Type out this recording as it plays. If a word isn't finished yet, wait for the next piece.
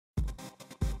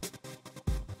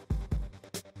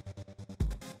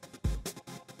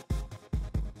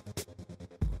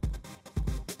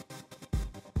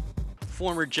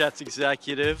former Jets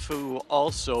executive who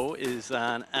also is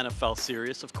on NFL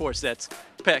Sirius. Of course, that's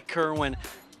Pat Kirwan.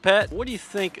 Pat, what do you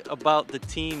think about the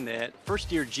team that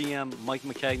first-year GM Mike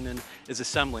Maccagnan is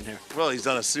assembling here? Well, he's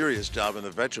done a serious job in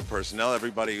the veteran personnel.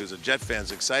 Everybody who's a Jet fan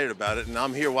is excited about it, and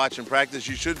I'm here watching practice.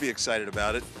 You should be excited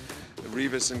about it.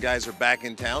 Revis and guys are back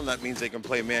in town. That means they can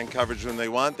play man coverage when they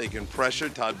want. They can pressure.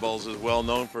 Todd Bowles is well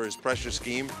known for his pressure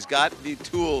scheme. He's got the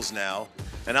tools now,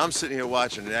 and I'm sitting here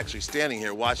watching and actually standing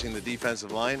here watching the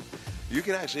defensive line. You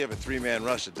can actually have a three-man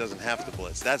rush that doesn't have to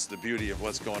blitz. That's the beauty of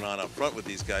what's going on up front with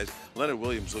these guys. Leonard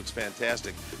Williams looks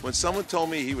fantastic. When someone told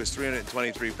me he was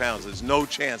 323 pounds, there's no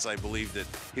chance I believed it.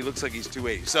 He looks like he's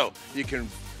 280. So you can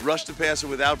rush the passer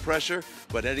without pressure,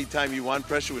 but anytime you want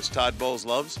pressure, which Todd Bowles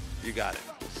loves, you got it.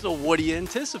 So what do you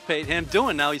anticipate him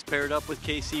doing? Now he's paired up with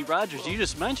KC Rogers. You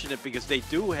just mentioned it because they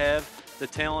do have the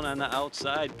talent on the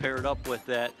outside paired up with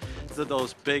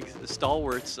those big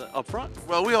stalwarts up front.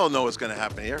 Well, we all know what's going to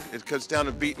happen here. It cuts down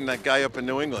to beating that guy up in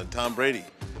New England, Tom Brady.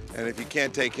 And if you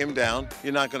can't take him down,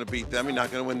 you're not going to beat them. You're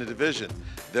not going to win the division.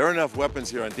 There are enough weapons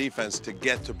here on defense to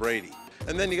get to Brady.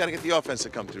 And then you got to get the offense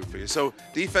to come through for you. So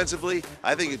defensively,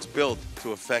 I think it's built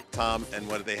to affect Tom and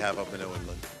what they have up in New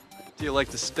England. Do you like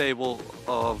the stable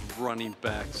of running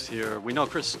backs here? We know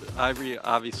Chris Ivory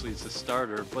obviously is the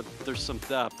starter, but there's some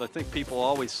depth. I think people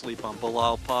always sleep on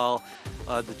Bilal Powell.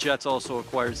 The Jets also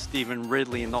acquired Stephen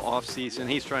Ridley in the offseason.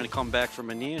 He's trying to come back from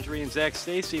a knee injury. And Zach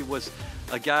Stacy was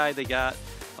a guy they got,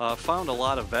 found a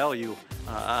lot of value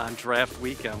on draft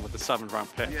weekend with the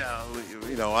 7th-round pick. Yeah,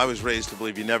 you know, I was raised to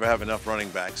believe you never have enough running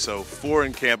backs. So 4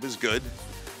 in camp is good,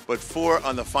 but 4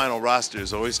 on the final roster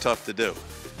is always tough to do.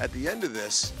 At the end of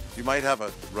this, you might have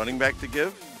a running back to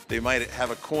give, they might have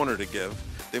a corner to give,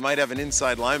 they might have an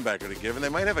inside linebacker to give, and they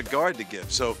might have a guard to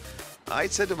give. So I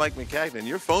said to Mike Maccagnan,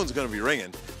 your phone's going to be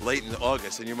ringing late in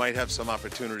August, and you might have some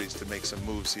opportunities to make some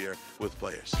moves here with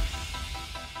players.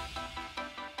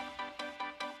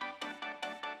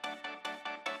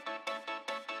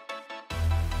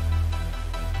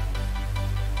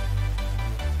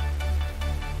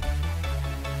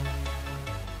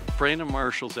 Brandon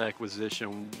Marshall's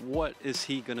acquisition, what is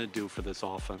he going to do for this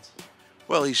offense?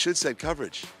 Well, he should set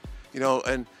coverage, you know,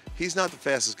 and he's not the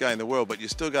fastest guy in the world, but you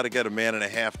still got to get a man and a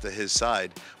half to his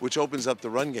side, which opens up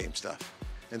the run game stuff.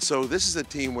 And so this is a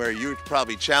team where you're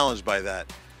probably challenged by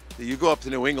that. You go up to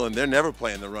New England, they're never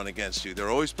playing the run against you. They're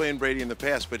always playing Brady in the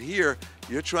pass. But here,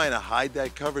 you're trying to hide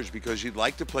that coverage because you'd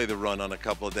like to play the run on a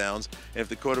couple of downs. And if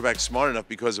the quarterback's smart enough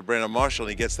because of Brandon Marshall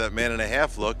and he gets that man and a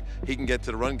half look, he can get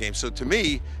to the run game. So to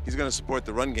me, he's going to support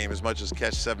the run game as much as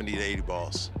catch 70 to 80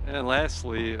 balls. And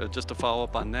lastly, just to follow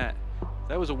up on that,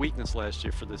 that was a weakness last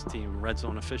year for this team, red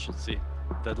zone efficiency,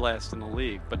 dead last in the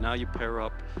league. But now you pair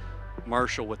up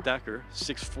Marshall with Decker,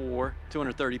 6'4",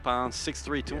 230 pounds,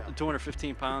 6'3",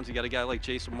 215 pounds. You got a guy like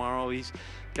Jason Morrow. He's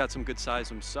got some good size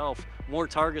himself. More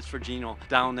targets for Geno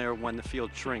down there when the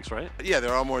field shrinks, right? Yeah,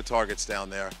 there are more targets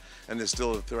down there, and there's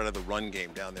still a threat of the run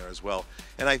game down there as well.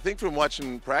 And I think from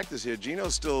watching practice here,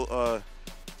 Geno's still,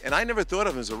 and I never thought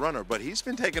of him as a runner, but he's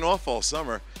been taking off all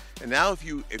summer. And now if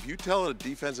you tell a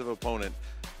defensive opponent,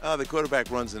 the quarterback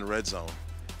runs in the red zone,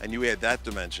 and you add that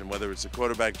dimension, whether it's the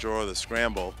quarterback draw or the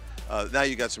scramble, now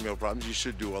you got some real problems. You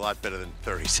should do a lot better than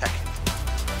 30 seconds.